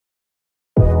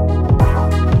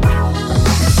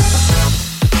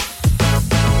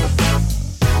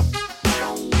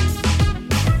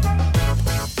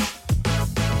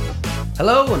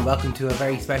Hello and welcome to a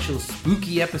very special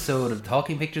spooky episode of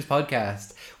Talking Pictures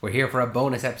Podcast. We're here for a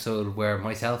bonus episode where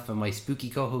myself and my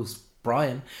spooky co-host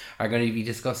Brian are going to be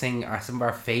discussing some of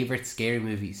our favourite scary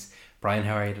movies. Brian,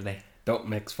 how are you today? Don't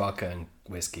mix vodka and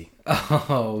whiskey.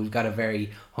 Oh, we've got a very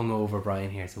hungover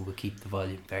Brian here, so we'll keep the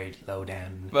volume very low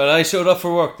down. But I showed up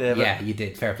for work, David. Yeah, you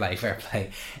did. Fair play, fair play.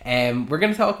 We're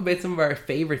going to talk about some of our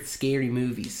favourite scary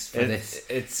movies for this.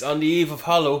 It's on the eve of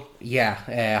Halloween. Yeah,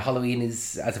 Halloween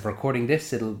is, as of recording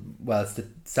this, it's the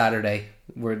Saturday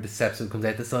where this episode comes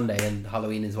out, the Sunday, and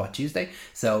Halloween is Tuesday.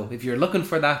 So if you're looking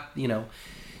for that,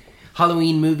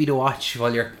 Halloween movie to watch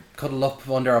while you're cuddled up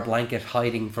under a blanket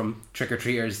hiding from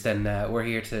trick-or-treaters, then we're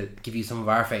here to give you some of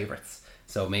our favourites.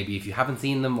 So maybe if you haven't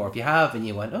seen them, or if you have and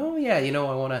you went, oh yeah,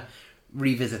 I want to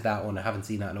revisit that one, I haven't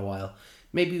seen that in a while,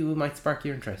 maybe we might spark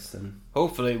your interest. And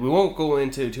hopefully we won't go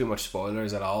into too much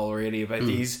spoilers at all really about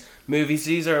these movies.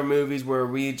 These are movies where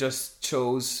we just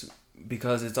chose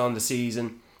because it's on the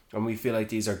season and we feel like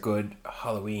these are good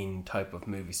Halloween type of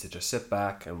movies to just sit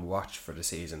back and watch for the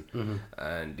season.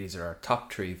 And these are our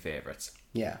top 3 favourites.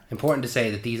 Yeah, important to say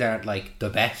that these aren't like the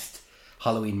best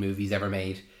Halloween movies ever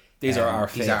made. These are our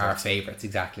favourites. These are our favourites,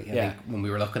 exactly. I think when we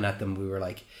were looking at them, we were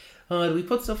like, oh, do we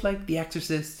put stuff like The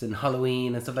Exorcist and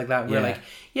Halloween and stuff like that? And we were like,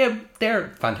 yeah, they're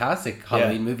fantastic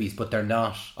Halloween movies, but they're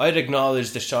not. I'd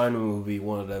acknowledge The Shining will be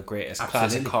one of the greatest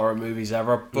classic horror movies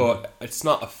ever, but it's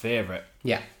not a favourite.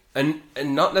 Yeah. And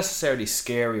not necessarily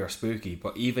scary or spooky,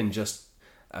 but even just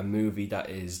a movie that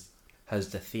has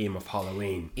the theme of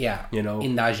Halloween. Yeah.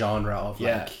 In that genre of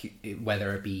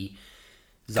whether it be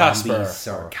zombies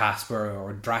or Casper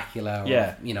or Dracula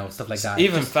or stuff like that.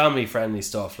 Even family friendly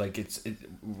stuff. Like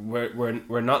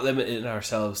we're not limiting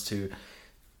ourselves to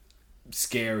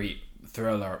scary,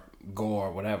 thriller,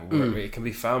 gore, whatever. It can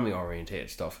be family orientated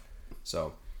stuff.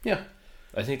 So yeah.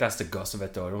 I think that's the guts of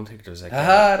it, though. I don't think there's like...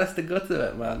 that's the guts of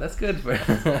it, man. That's good.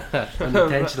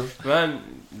 Unintentional.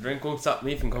 Man, drink won't stop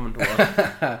me from coming to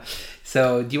work.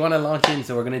 So, do you want to launch in?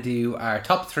 So, we're going to do our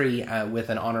top 3 with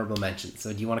an honourable mention.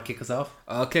 So, do you want to kick us off?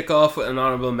 I'll kick off with an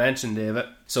honourable mention, David.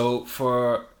 So,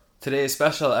 for today's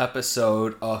special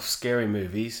episode of scary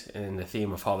movies in the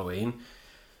theme of Halloween,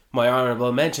 my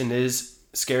honourable mention is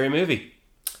Scary Movie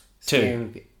 2. Scary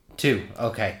Movie 2,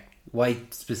 okay. Why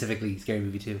specifically Scary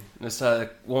Movie 2? It's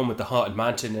one with the haunted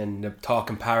mansion and the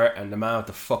talking parrot and the man with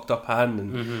the fucked up hand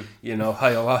and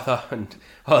Hiawatha and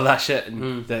all that shit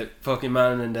and the fucking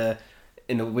man in the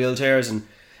wheelchairs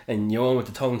and the one with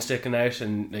the tongue sticking out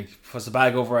and like puts the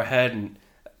bag over her head. And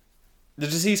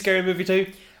did you see Scary Movie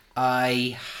 2?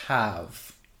 I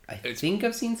have. I think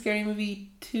I've seen Scary Movie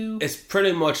 2. It's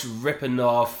pretty much ripping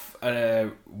off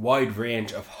a wide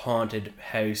range of haunted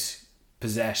house,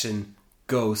 possession,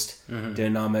 ghost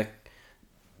dynamic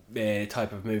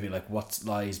type of movie, like What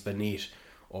Lies Beneath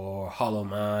or Hollow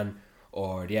Man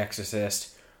or The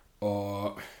Exorcist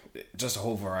or just a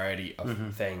whole variety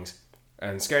of things.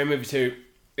 And Scary Movie 2,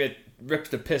 it rips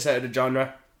the piss out of the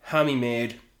genre, hammy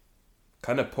made,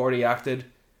 kind of poorly acted,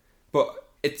 but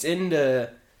it's in the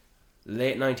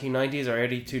late 1990s or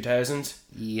early 2000s,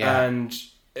 and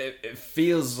it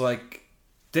feels like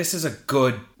this is a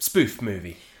good spoof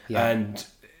movie. And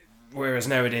whereas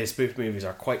nowadays spoof movies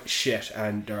are quite shit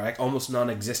and they're like almost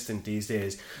non-existent these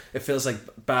days, it feels like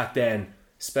back then,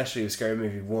 especially with Scary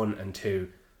Movie 1 and 2,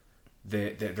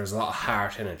 there's a lot of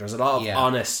heart in it. There's a lot of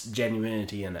honest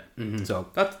genuinity in it. So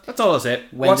that's all I'll say.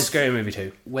 What's Scary Movie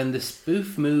 2? When the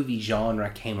spoof movie genre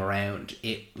came around,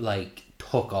 it like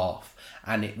took off,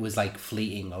 and it was like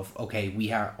fleeting of, okay,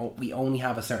 we only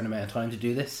have a certain amount of time to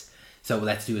do this, so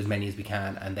let's do as many as we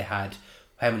can. And they had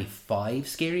how many? 5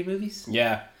 scary movies?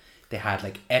 Yeah. They had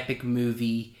like epic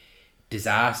movie,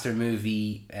 disaster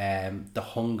movie, the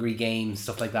Hungry Games,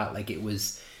 stuff like that. Like it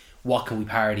was, what can we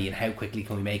parody and how quickly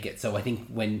can we make it? So I think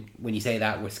when you say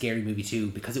that with Scary Movie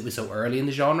 2, because it was so early in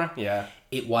the genre,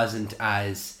 it wasn't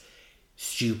as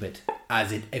stupid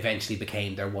as it eventually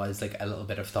became. There was like a little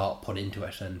bit of thought put into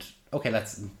it, and okay,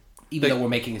 even though we're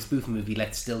making a spoof movie,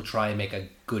 let's still try and make a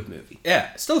good movie.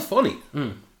 Yeah, it's still funny.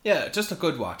 Yeah, just a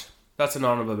good watch. That's an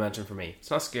honourable mention for me. It's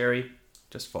not scary,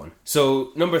 just fun.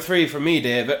 So, number 3 for me,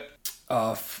 David,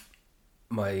 of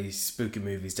my spooky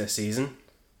movies this season,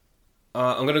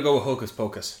 I'm going to go with Hocus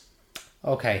Pocus.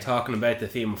 Okay. Talking about the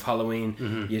theme of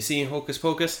Halloween. You seen Hocus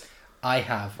Pocus? I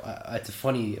have. It's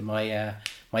funny, my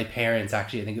my parents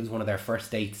actually, I think it was one of their first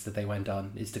dates that they went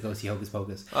on, is to go see Hocus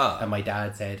Pocus. And my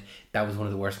dad said that was one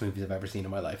of the worst movies I've ever seen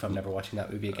in my life. I'm never watching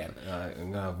that movie again.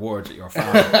 I'm gonna ward at your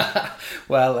father.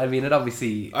 Well, I mean, it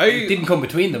obviously it didn't come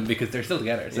between them because they're still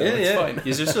together, so it's fine.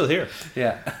 You're still here.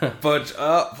 Yeah. But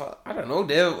I don't know,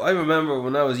 Dave. I remember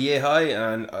when I was yay high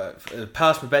and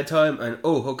past my bedtime, and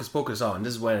Hocus Pocus on.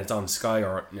 This is when it's on Sky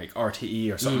or like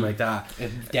RTE or something like that.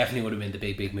 It definitely would have been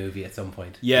the big movie at some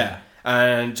point. Yeah.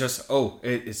 And just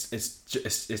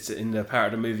it's in the part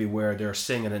of the movie where they're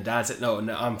singing and dancing. No,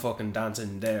 I'm fucking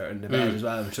dancing there in the bed as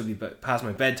well. It should be past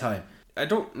my bedtime. I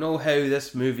don't know how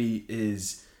this movie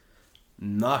is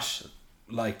not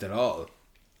liked at all.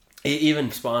 It even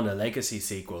spawned a Legacy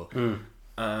sequel,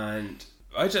 and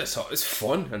I just thought it's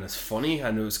fun and it's funny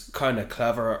and it was kind of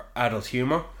clever adult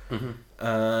humor,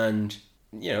 and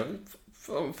you know.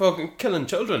 Fucking killing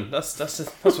children. That's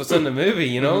what's in the movie.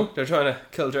 You know, they're trying to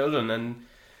kill children, and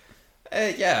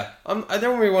I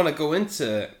don't really want to go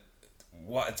into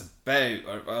what it's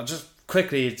about. I'll just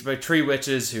quickly. It's about 3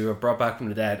 witches who are brought back from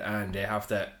the dead, and they have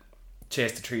to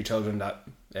chase the 3 children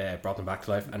that brought them back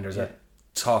to life. And there's a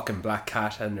talking black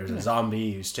cat, and there's a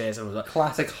zombie who's chasing them.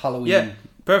 Classic Halloween. Yeah,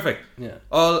 perfect. Yeah,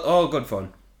 all good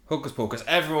fun. Hocus Pocus.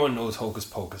 Everyone knows Hocus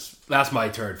Pocus. That's my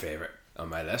 3rd favorite on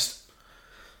my list.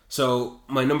 So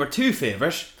my number 2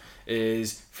 favourite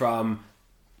is from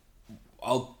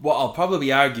what I'll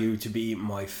probably argue to be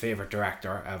my favourite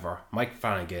director ever, Mike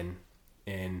Flanagan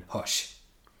in Hush.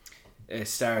 It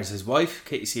stars his wife,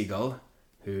 Katie Seagal,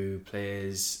 who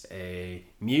plays a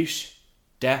mute,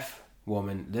 deaf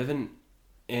woman living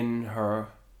in her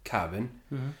cabin.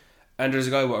 And there's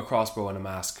a guy with a crossbow and a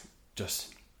mask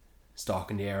just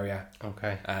stalking the area.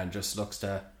 Okay. And just looks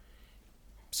to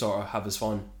sort of have his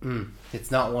fun. It's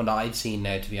not one that I've seen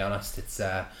now, to be honest. It's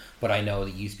but I know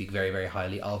that you speak very, very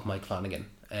highly of Mike Flanagan.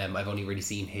 I've only really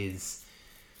seen his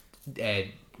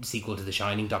sequel to The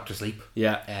Shining, Doctor Sleep,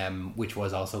 which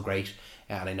was also great,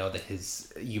 and I know that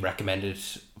you recommended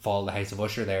Fall of the House of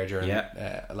Usher there during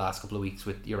the last couple of weeks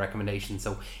with your recommendation,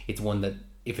 so it's one that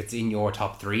if it's in your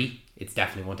top 3, it's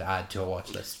definitely one to add to a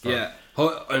watch list.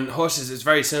 And Hush is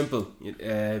very simple,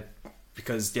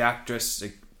 because the actress,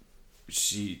 like,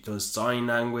 she does sign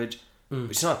language, but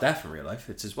she's not deaf in real life.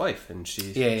 It's his wife, and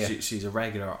she's a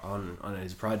regular on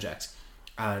his projects.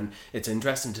 And it's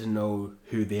interesting to know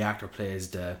who the actor plays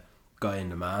the guy in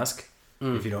the mask.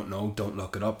 If you don't know, don't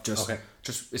look it up. Just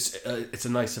it's a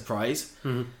nice surprise,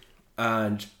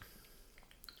 and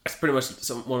it's pretty much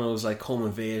one of those like home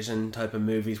invasion type of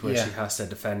movies where she has to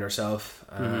defend herself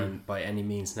and by any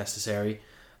means necessary.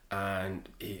 And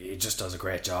he just does a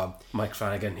great job. Mike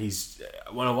Flanagan,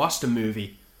 when I watched the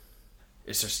movie,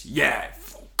 it's just,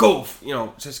 go! You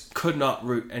know, just could not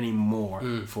root any more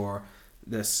for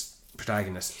this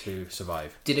protagonist to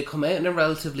survive. Did it come out in a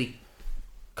relatively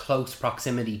close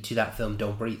proximity to that film,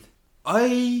 Don't Breathe?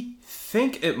 I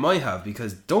think it might have,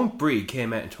 because Don't Breathe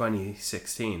came out in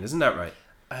 2016, isn't that right?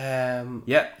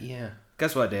 Yeah.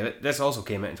 Guess what, David? This also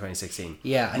came out in 2016.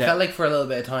 Yeah, I felt like for a little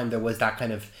bit of time there was that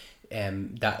kind of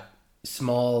that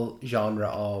small genre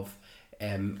of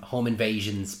home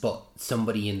invasions, but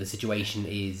somebody in the situation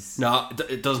is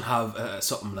it doesn't have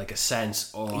something like a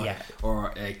sense or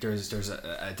like there's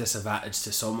a disadvantage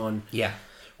to someone,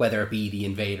 whether it be the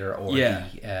invader or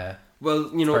the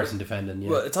person defending.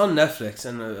 Well, it's on Netflix,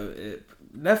 and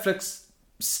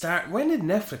when did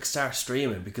Netflix start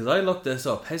streaming? Because I looked this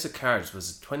up. House of Cards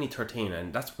was 2013,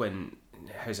 and that's when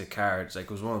House of Cards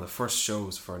was one of the first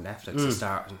shows for Netflix to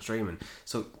start streaming.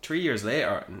 So 3 years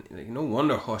later, no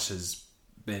wonder Hush has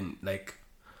been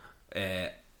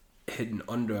hidden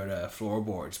under the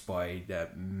floorboards by the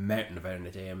mountain of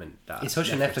entertainment. Is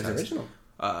Hush a Netflix original?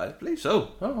 I believe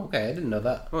so. Oh, okay, I didn't know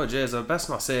that. Oh, jeez, I best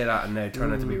not say that and now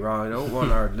turn it to be wrong. I don't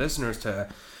want our listeners to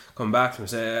come back to me and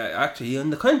say, actually,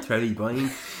 on the contrary, Brian,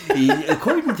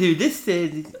 according to this,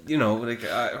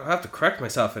 I have to correct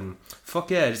myself, and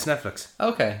fuck yeah, it's Netflix.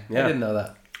 Okay, I didn't know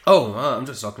that. Oh, I'm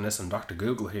just looking this on Dr.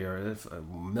 Google here.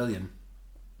 $1 million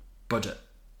budget.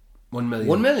 1 million.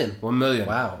 1 million? 1 million.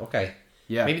 Wow, okay.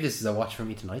 Yeah. Maybe this is a watch for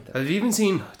me tonight then. Have you even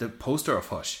seen the poster of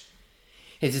Hush?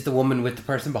 Is it the woman with the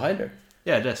person behind her?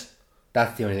 Yeah, it is.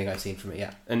 That's the only thing I've seen from it,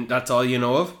 yeah. And that's all you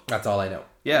know of? That's all I know.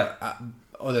 Yeah.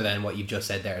 Other than what you've just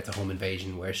said there, it's a home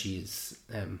invasion where she's...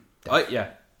 I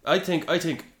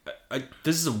think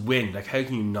this is a win. Like, how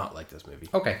can you not like this movie?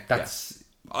 Okay, that's... Yeah.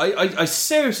 I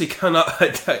seriously cannot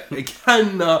I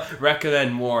cannot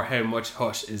recommend more how much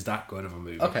Hush is that good of a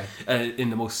movie. Okay. In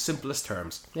the most simplest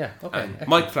terms. Yeah, okay.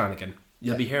 Mike Flanagan.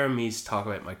 You'll be hearing me talk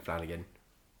about Mike Flanagan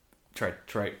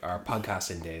throughout our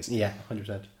podcasting days. Yeah,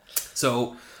 100%.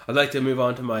 So I'd like to move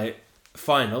on to my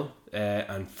final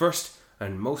and first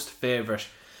and most favourite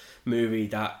movie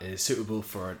that is suitable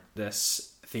for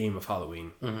this theme of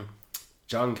Halloween.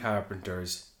 John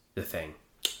Carpenter's The Thing.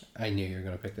 I knew you were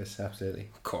going to pick this, absolutely.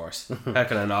 Of course. How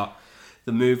can I not?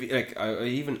 The movie, like, I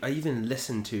even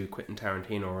listened to Quentin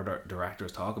Tarantino or other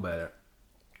directors talk about it,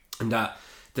 and that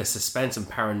the suspense and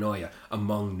paranoia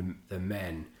among the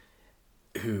men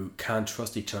who can't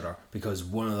trust each other because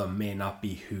one of them may not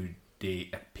be who they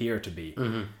appear to be,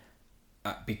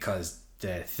 because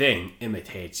the thing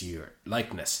imitates your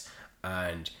likeness,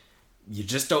 and you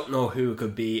just don't know who it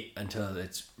could be until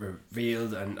it's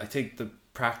revealed. And I think the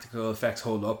practical effects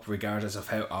hold up regardless of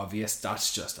how obvious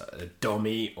that's just a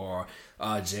dummy, or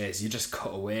jeez, you just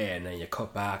cut away and then you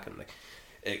cut back, and like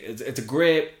it's a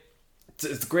great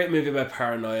movie about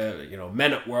paranoia. You know,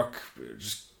 men at work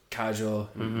just casual,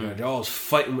 and, you know, they're all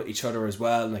fighting with each other as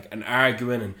well, and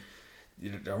arguing, and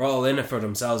you know, they're all in it for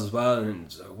themselves as well, and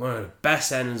it's one of the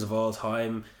best endings of all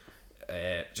time.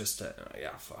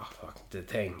 Fuck The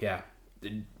Thing. Yeah,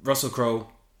 Russell Crowe.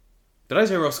 Did I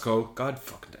say Russell Crowe? God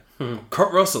fucking damn.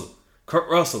 Kurt Russell,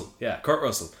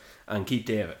 and Keith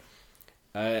David.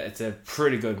 It's a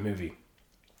pretty good movie.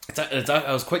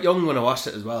 I was quite young when I watched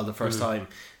it as well the first time,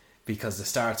 because it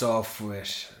starts off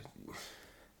with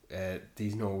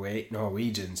these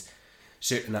Norwegians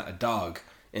shooting at a dog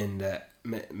in the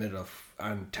middle of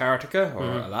Antarctica or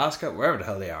Alaska, wherever the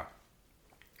hell they are.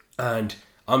 And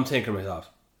I'm thinking to myself,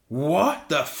 what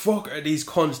the fuck are these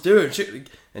cunts doing?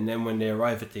 And then when they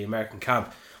arrive at the American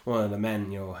camp, one of the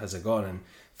men, you know, has a gun and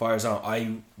fires on.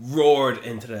 I roared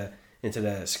into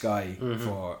the sky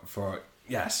for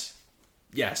yes,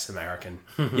 American,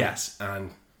 yes.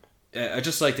 And I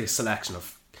just like the selection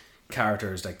of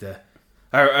characters, like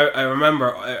I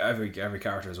remember every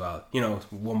character as well. You know,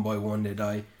 one by one they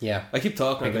die. Yeah, I keep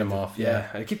talking Picking about them off. Yeah,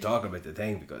 I keep talking about The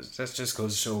Thing because that's just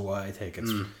goes to show why I think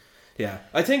it's. Yeah,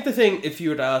 I think The Thing, if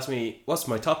you were to ask me what's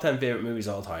my top 10 favourite movies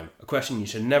of all time, a question you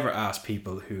should never ask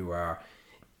people who are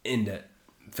in the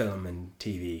film and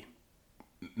TV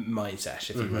mindset,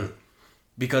 if you will.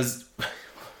 Because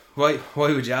why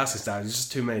would you ask us that? There's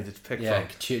just too many to pick from.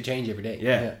 Change every day.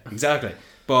 Yeah, exactly.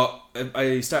 But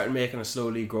I started making a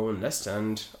slowly growing list,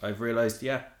 and I've realised,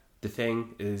 The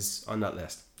Thing is on that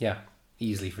list. Yeah.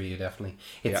 Easily for you, definitely.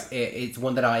 It's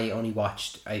one that I only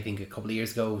watched, I think, a couple of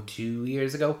years ago, 2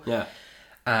 years ago. Yeah.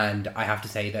 And I have to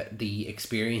say that the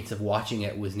experience of watching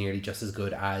it was nearly just as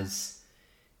good as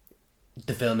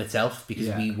the film itself,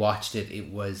 because we watched it.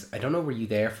 It was, I don't know, were you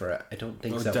there for it? I don't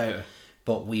think so. Doubt it.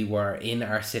 But we were in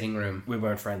our sitting room. We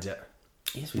weren't friends yet.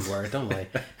 Yes, we were. Don't lie.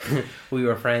 We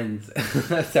were friends.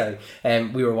 Sorry.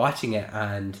 We were watching it,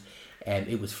 and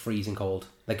it was freezing cold.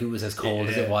 Like, it was as cold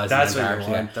as it was. That's what you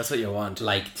want. That's what you want.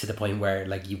 Like, to the point where,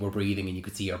 like, you were breathing and you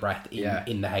could see your breath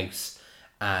in the house,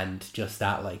 and just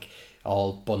that, like,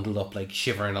 all bundled up, like,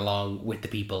 shivering along with the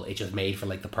people. It just made for,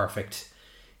 like, the perfect,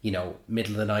 you know,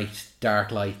 middle of the night,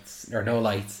 dark lights or no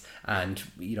lights, and,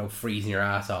 you know, freezing your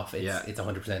ass off. It's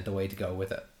 100% the way to go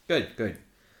with it. Good.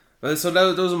 Well, so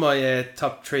those are my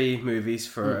top 3 movies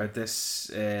for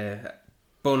this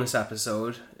bonus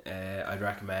episode. I'd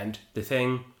recommend The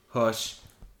Thing, Hush,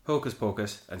 Hocus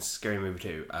Pocus, and Scary Movie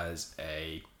 2 as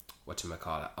a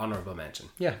honourable mention.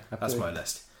 Yeah, absolutely. That's my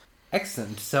list.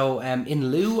 Excellent. So in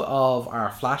lieu of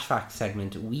our Flash Fact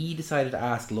segment, we decided to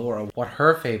ask Laura what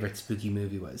her favourite spooky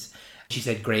movie was. She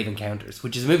said Grave Encounters,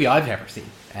 which is a movie I've never seen.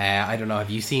 I don't know, have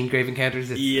you seen Grave Encounters?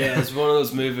 It's one of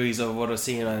those movies of what I've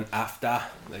seen on AFTA,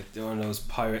 like one of those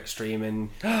pirate streaming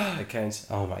accounts.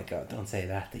 Oh my god, don't say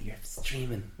that you're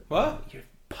streaming. What? You're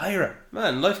a pirate.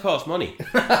 Man, life costs money.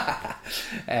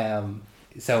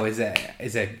 So is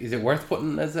it worth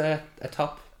putting as a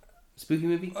top spooky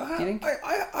movie, do you think?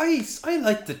 I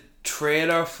like the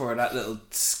trailer for that little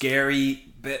scary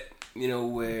bit, you know,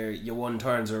 where your one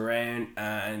turns around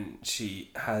and she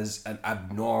has an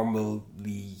abnormally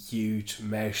huge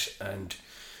mouth and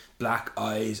black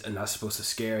eyes, and that's supposed to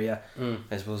scare you.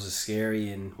 It's supposed to scare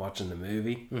you in watching the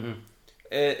movie.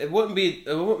 It wouldn't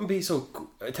be so.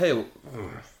 I tell you,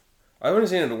 I've only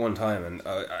seen it at one time, and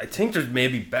I think there's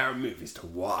maybe better movies to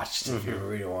watch if you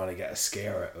really want to get a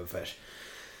scare out of it.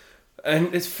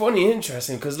 And it's funny,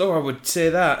 interesting, because Laura would say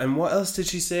that, and what else did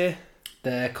she say?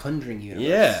 The Conjuring universe.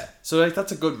 Yeah, so like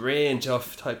that's a good range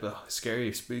of type of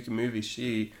scary, spooky movies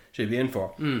she'd be in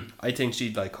for. I think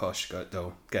she'd like Hush,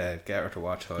 though. Get her to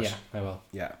watch Hush. Yeah, I will.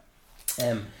 Yeah.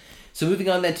 So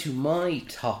moving on then to my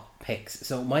top picks.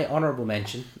 So my honourable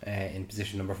mention, in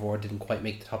position number 4, didn't quite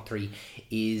make the top 3,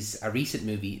 is a recent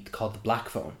movie called The Black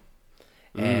Phone.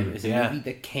 It's a movie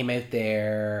that came out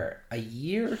there a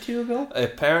year or two ago.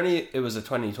 Apparently, it was a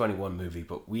 2021 movie,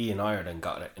 but we in Ireland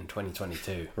got it in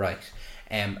 2022. Right.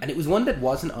 And it was one that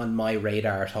wasn't on my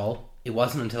radar at all. It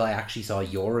wasn't until I actually saw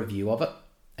your review of it.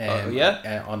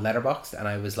 On Letterboxd, and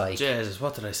I was like, Jesus,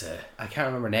 what did I say? I can't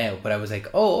remember now, but I was like,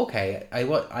 oh, okay, I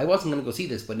wasn't going to go see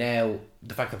this, but now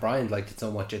the fact that Brian liked it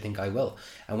so much, I think I will.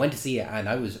 I went to see it, and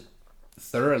I was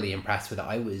thoroughly impressed with it.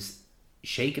 I was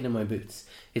shaking in my boots.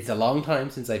 It's a long time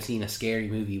since I've seen a scary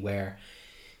movie where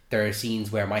there are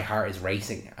scenes where my heart is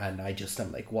racing, and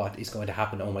I'm like, what is going to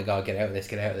happen? Oh my god, get out of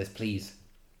this, please.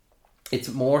 It's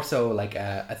more so like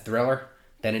a thriller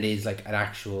than it is like an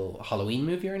actual Halloween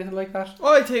movie or anything like that.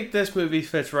 I think this movie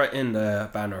fits right in the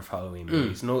banner of Halloween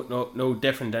movies. No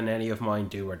different than any of mine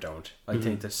do or don't. I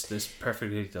think this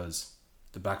perfectly does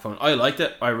the backbone. I liked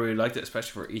it. I really liked it,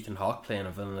 especially for Ethan Hawke playing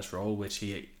a villainous role, which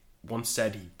he once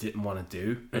said he didn't want to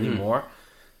do anymore.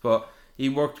 But he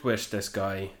worked with this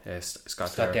guy, Scott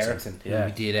Derrickson. Yeah,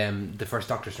 who did the first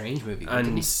Doctor Strange movie,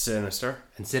 and Sinister.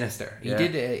 He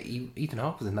did. Ethan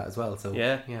Hawke was in that as well. So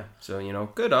yeah. So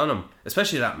good on him,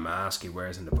 especially that mask he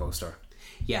wears in the poster.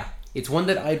 Yeah, it's one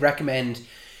that I'd recommend.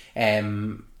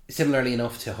 Similarly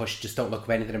enough to Hush, just don't look up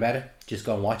anything about it. Just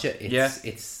go and watch it.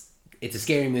 It's a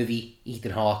scary movie.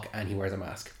 Ethan Hawke, and he wears a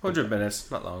mask. 100 minutes,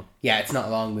 not long. Yeah, it's not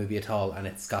a long movie at all, and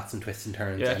it's got some twists and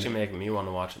turns. You're actually making me want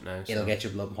to watch it now. So. It'll get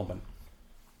your blood pumping.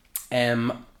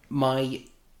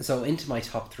 So into my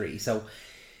top three. So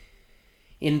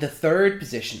in the third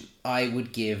position, I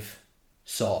would give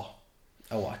Saw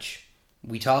a watch.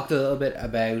 We talked a little bit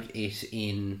about it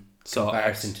in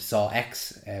comparison to Saw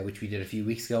X, which we did a few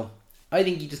weeks ago. I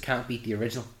think you just can't beat the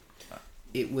original.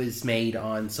 It was made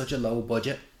on such a low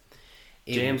budget.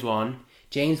 James Wan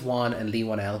and Lee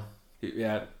Whannell.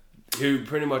 Yeah. Who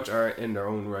pretty much are in their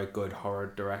own right good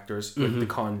horror directors with the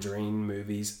Conjuring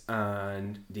movies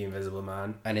and The Invisible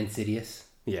Man and Insidious.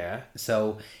 Yeah.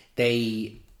 So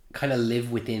they kind of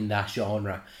live within that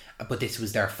genre, but this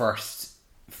was their first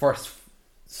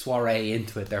soiree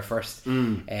into it, their first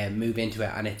move into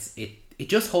it, and it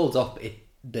just holds up.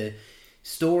 The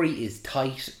story is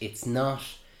tight. It's not.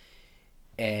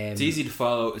 It's easy to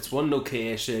follow. It's one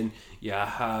location. You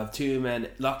have two men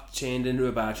locked, chained into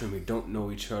a bathroom who don't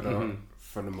know each other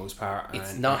for the most part.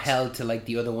 It's not held to like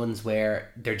the other ones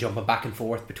where they're jumping back and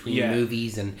forth between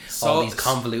movies and all these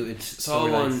convoluted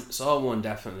storylines. Saw 1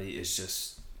 definitely is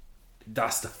just...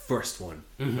 That's the first one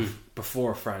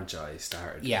before franchise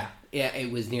started. Yeah,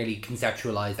 it was nearly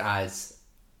conceptualized as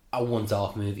a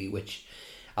once-off movie, which...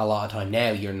 A lot of time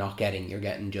now you're not getting. You're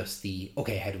getting just the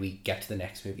okay. How do we get to the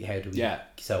next movie? How do we? Yeah.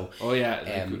 So. Oh yeah.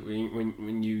 Like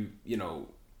when you no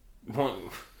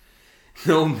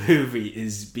movie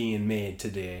is being made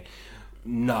today,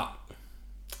 not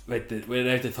without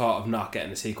the thought of not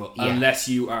getting a sequel, unless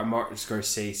you are Martin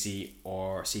Scorsese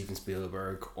or Steven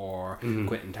Spielberg or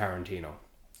Quentin Tarantino.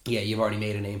 Yeah, you've already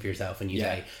made a name for yourself, and you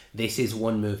say this is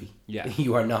one movie. Yeah,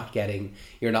 you are not getting.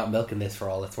 You're not milking this for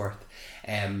all it's worth.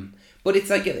 But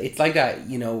it's like that,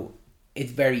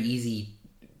 it's very easy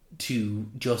to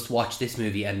just watch this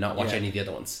movie and not watch any of the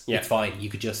other ones. Yeah. It's fine. You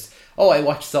could just, I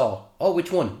watched Saw. Oh,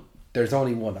 which one? There's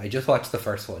only one. I just watched the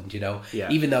first one,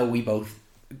 Yeah. Even though we both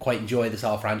quite enjoy the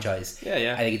Saw franchise.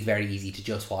 Yeah. I think it's very easy to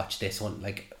just watch this one.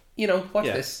 Like, watch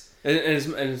this. And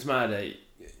it's mad that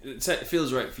it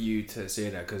feels right for you to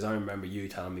say that, because I remember you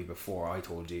telling me before I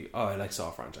told you, I like Saw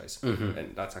franchise.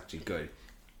 And that's actually good.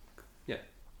 Yeah.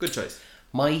 Good choice.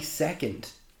 My second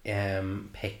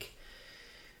pick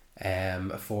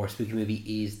for spooky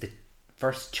movie is the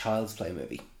first Child's Play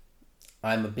movie.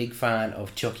 I'm a big fan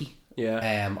of Chucky.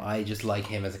 Yeah. I just like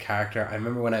him as a character. I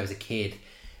remember when I was a kid,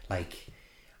 like,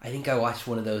 I think I watched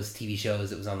one of those TV shows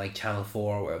that was on like Channel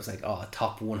 4 where it was like,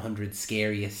 top 100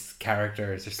 scariest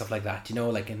characters or stuff like that.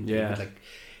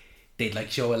 They'd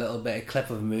like show a clip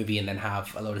of a movie and then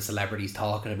have a load of celebrities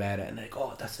talking about it and like,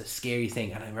 that's the scariest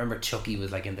thing. And I remember Chucky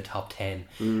was like in the top 10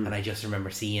 and I just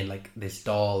remember seeing like this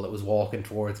doll that was walking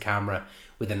towards camera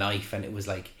with a knife, and it was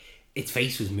like its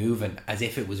face was moving as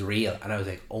if it was real, and I was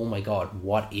like, oh my god,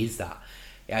 what is that?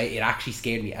 It actually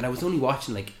scared me, and I was only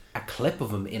watching like a clip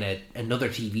of him in another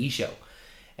TV show,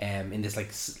 in this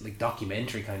like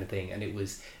documentary kind of thing, and it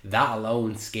was that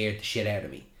alone scared the shit out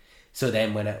of me. So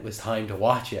then when it was time to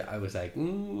watch it, I was like,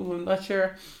 I'm not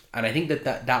sure. And I think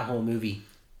that whole movie,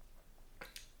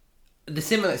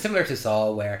 similar to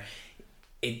Saw, where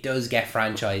it does get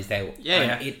franchised out.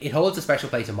 Yeah. It holds a special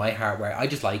place in my heart where I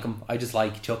just like him. I just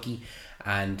like Chucky.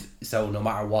 And so no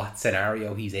matter what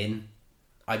scenario he's in,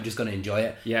 I'm just going to enjoy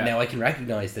it. Yeah. Now I can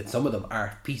recognise that some of them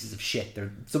are pieces of shit.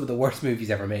 They're some of the worst movies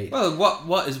ever made. Well,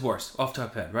 what is worse? Off the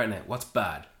top of my head, right now, what's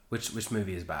bad? Which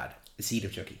movie is bad? The Seed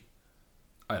of Chucky.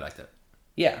 I liked it,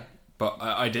 Yeah. but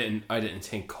I didn't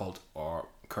think Cult or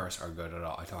Curse are good at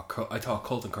all. I thought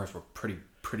Cult and Curse were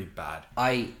pretty bad.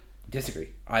 I disagree.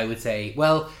 I would say,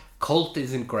 well, Cult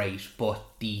isn't great, but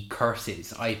the Curse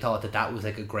is. I thought that was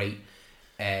like a great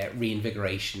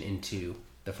reinvigoration into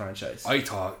the franchise. I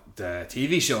thought the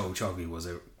TV show Chucky was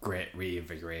a great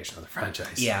reinvigoration of the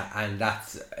franchise. Yeah, and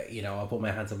that's, I'll put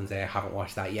my hands up and say I haven't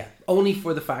watched that yet. Only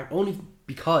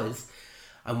because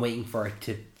I'm waiting for it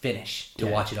to finish to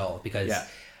watch it all. Because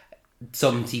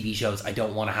some TV shows I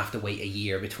don't want to have to wait a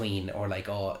year between, or like,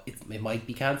 it might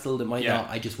be cancelled, it might not.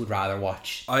 I just would rather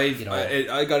watch. I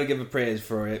got to give it praise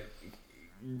for it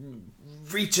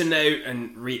reaching out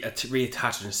and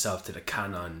reattaching itself to the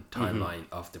canon timeline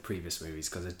of the previous movies,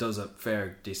 because it does a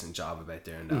fair decent job about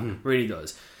doing that. Really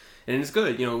does. And it's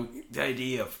good, the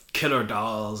idea of killer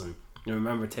dolls, and you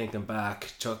remember thinking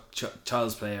back,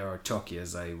 Child's Play, or Chucky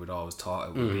as I would always thought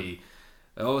it would be.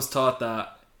 I always thought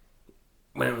that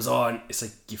when it was on, it's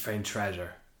like you found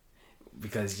treasure,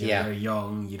 because you're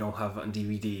young, you don't have it on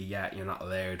DVD yet, you're not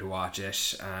allowed to watch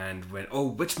it, and when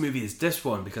which movie is this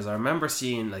one? Because I remember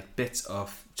seeing like bits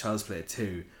of Child's Play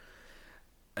 2,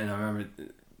 and I remember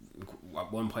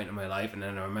at one point in my life, and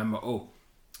then I remember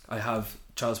I have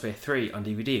Child's Play 3 on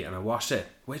DVD, and I watched it.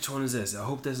 Which one is this? I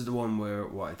hope this is the one where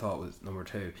what I thought was number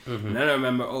 2. And then I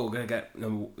remember I'm gonna get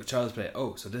Child's Play.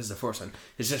 So this is the first one.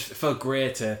 It felt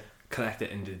great to collect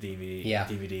it into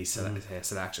DVD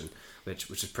selection, which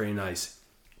is pretty nice.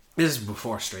 This is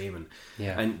before streaming,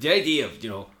 and the idea of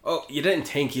you didn't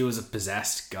think he was a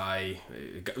possessed guy.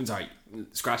 Sorry,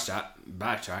 scratch that.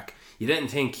 Backtrack. You didn't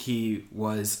think he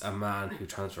was a man who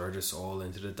transferred his soul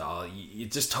into the doll. You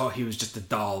just thought he was just a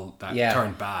doll that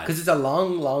turned bad. Because it's a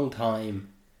long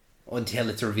time until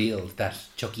it's revealed that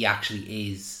Chucky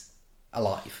actually is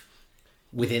alive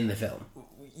within the film.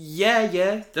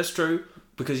 Yeah, that's true.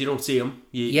 Because you don't see him.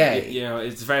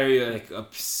 It's very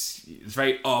it's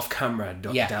very off camera.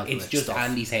 It's just stuff.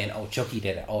 Andy saying, Chucky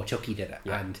did it.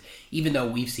 And even though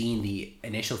we've seen the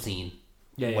initial scene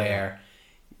where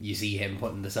you see him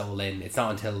putting the soul in, it's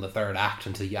not until the third act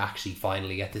until you actually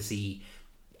finally get to see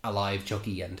a live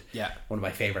Chucky. And one of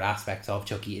my favourite aspects of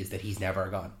Chucky is that he's never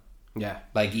gone.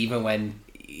 Like, even when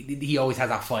he always has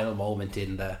that final moment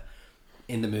in the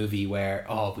movie where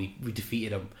we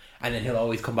defeated him, and then he'll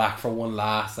always come back for one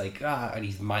last and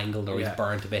he's mangled or he's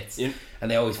burnt to bits, and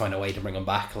they always find a way to bring him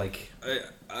back. Like,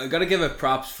 I gotta give it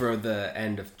props for the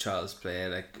end of Child's Play,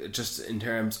 like, just in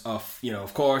terms of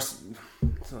of course,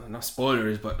 not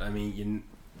spoilers, but I mean,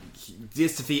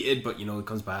 he's defeated, but he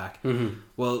comes back.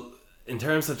 Well, in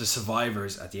terms of the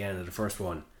survivors at the end of the first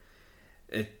one,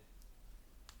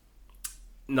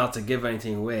 not to give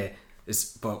anything away,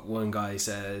 but one guy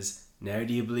says, "Now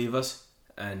do you believe us?"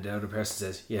 And the other person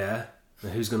says, "Yeah." Now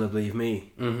who's going to believe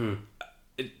me?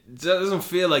 It doesn't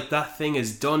feel like that thing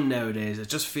is done nowadays. It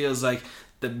just feels like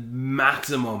the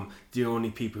maximum, the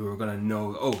only people who are going to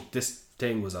know, this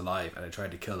thing was alive and it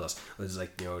tried to kill us, was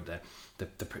like, the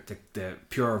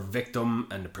pure victim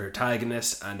and the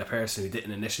protagonist and the person who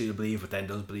didn't initially believe but then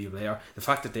does believe later. The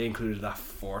fact that they included that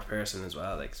fourth person as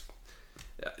well, like,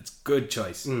 it's good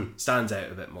choice. Stands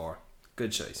out a bit more.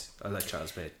 Good choice. I like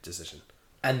Child's Play decision.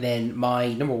 And then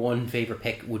my number one favourite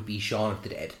pick would be Shaun of the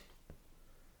Dead.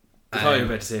 I thought you were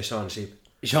about to say Shaun the Sheep.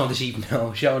 Shaun the Sheep,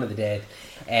 no, Shaun of the Dead.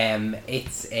 I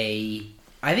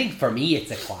think for me it's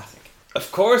a classic.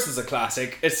 Of course it's a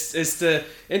classic. It's the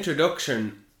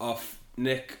introduction of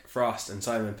Nick Frost and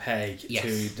Simon Pegg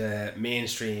to the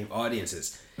mainstream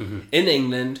audiences in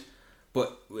England,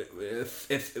 but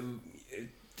if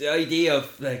the idea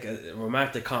of like a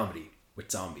romantic comedy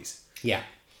with zombies.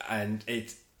 And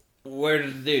it's where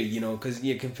did it do, because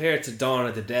you compare it to Dawn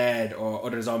of the Dead or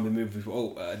other zombie movies.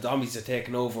 Zombies are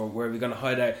taking over, where are we going to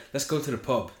hide out? Let's go to the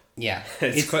pub.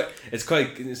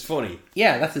 It's funny.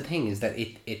 Yeah, that's the thing, is that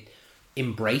it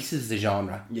embraces the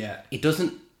genre. It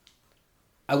doesn't,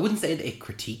 I wouldn't say that it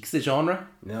critiques the genre.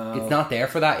 No, it's not there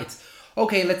for that. It's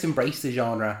okay, let's embrace the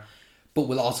genre, but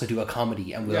we'll also do a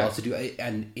comedy, and we'll also do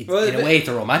in a way it's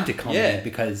a romantic comedy,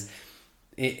 because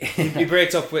he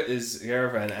breaks up with his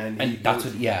girlfriend, and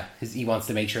he wants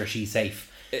to make sure she's safe.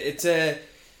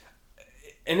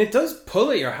 And it does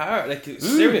pull at your heart, like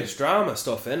serious drama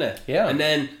stuff in it. And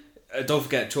then don't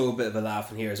forget, throw a bit of a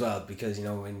laugh in here as well, because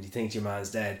when you think your man's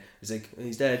dead, it's like,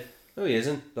 he's dead. No, he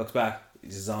isn't. Looks back,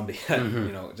 he's a zombie.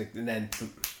 And then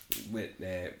with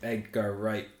Edgar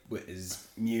Wright with his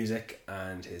music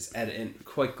and his editing,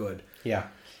 quite good. That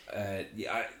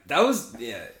was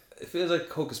it feels like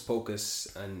Hocus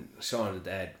Pocus and Shaun of the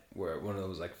Dead were one of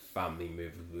those like family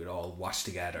movies we'd all watch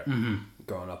together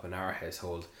growing up in our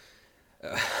household.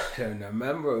 I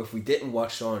remember if we didn't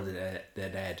watch Shaun of the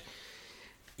Dead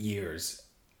years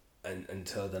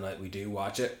until the night we do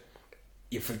watch it,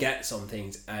 you forget some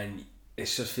things and it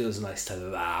just feels nice to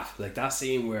laugh. Like that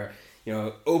scene where, you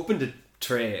know, open the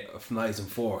tray of knives and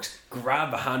forks,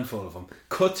 grab a handful of them,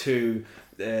 cut to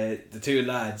the two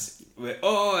lads with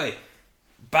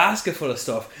basket full of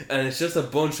stuff, and it's just a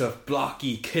bunch of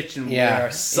blocky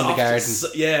kitchenware, soft, in the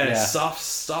garden.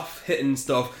 soft hitting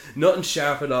stuff, nothing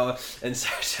sharp at all, and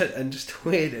just the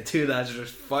way the two lads are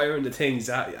just firing the things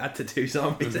at the two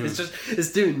zombies.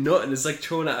 It's doing nothing. It's like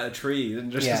throwing at a tree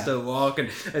and just still walking.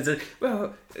 It's like,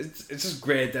 well, it's just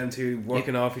great them two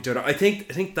working off each other. I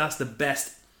think that's the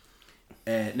best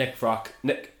Nick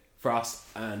Frost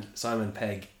and Simon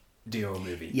Pegg duo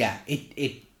movie. Yeah,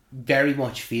 it very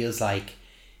much feels like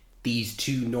these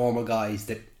two normal guys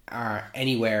that are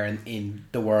anywhere in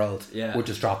the world were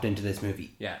just dropped into this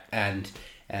movie. Yeah. And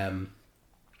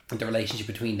the relationship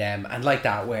between them, and like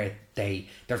that where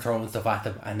they're throwing stuff at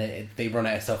them and they run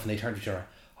out of stuff and they turn to each other,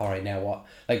 alright, now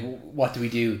what do we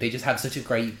do? They just have such a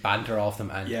great banter off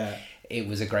them, and it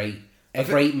was a great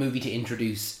movie to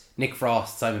introduce Nick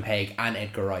Frost, Simon Pegg and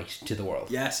Edgar Wright to the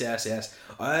world. Yes.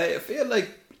 I feel like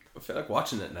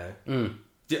watching it now.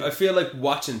 I feel like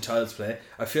watching Child's Play.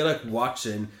 I feel like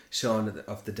watching Shaun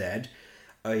of the Dead.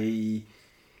 I'm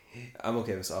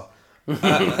okay with all.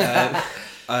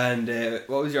 And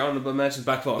what was your honourable mention?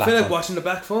 Back Phone. I feel like watching the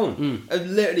Back Phone.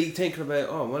 I'm literally thinking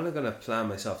about, when am I going to plan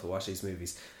myself to watch these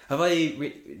movies? Have I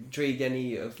intrigued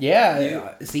any of you?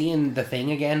 Seeing The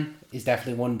Thing again is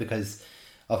definitely one because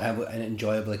of how an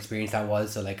enjoyable experience that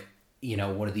was. So like, you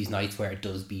know, one of these nights where it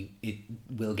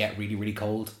will get really, really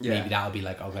cold. Yeah. Maybe that'll be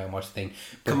like, I'll go and watch The Thing.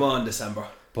 But, come on, December.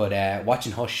 But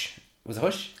watching Hush. Was it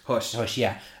Hush? Hush,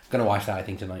 yeah. I'm going to watch that, I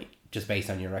think, tonight, just based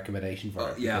on your recommendation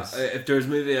for it. Yeah, if there's a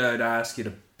movie I'd ask you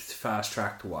to fast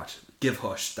track to watch, give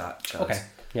Hush that chance. Okay,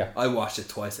 yeah. I watched it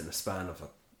twice in the span of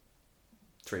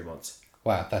 3 months.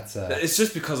 Wow, that's... It's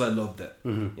just because I loved it,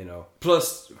 you know.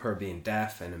 Plus, her being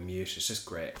deaf and a mute, it's just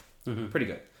great. Pretty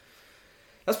good.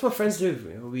 That's what friends do.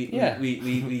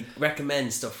 We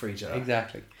recommend stuff for each other.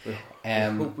 Exactly. I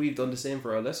hope we've done the same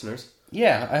for our listeners.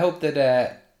 Yeah, I hope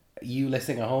that you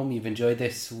listening at home, you've enjoyed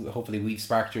this. Hopefully we've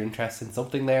sparked your interest in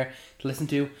something there to listen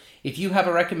to. If you have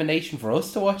a recommendation for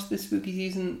us to watch this spooky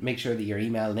season, make sure that you're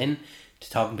emailing in to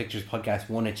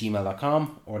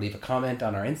talkingpicturespodcast1@gmail.com or leave a comment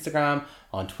on our Instagram,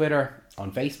 on Twitter,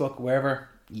 on Facebook, wherever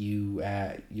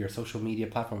your social media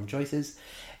platform of choice is.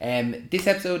 This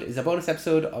episode is a bonus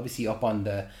episode, obviously up on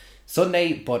the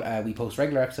Sunday, but we post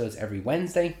regular episodes every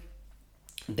Wednesday.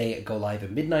 They go live at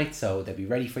midnight, so they'll be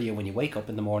ready for you when you wake up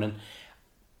in the morning.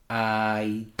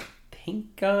 I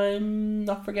think I'm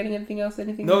not forgetting anything else.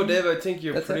 No, Dave, I think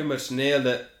you're pretty much nailed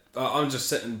it. I'm just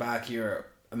sitting back here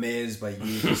amazed by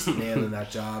you just nailing that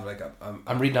job. Like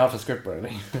I'm reading off the script, Brian.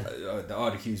 The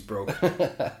autocue's broke.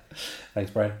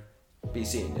 Thanks, Brian. Be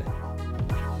seeing you.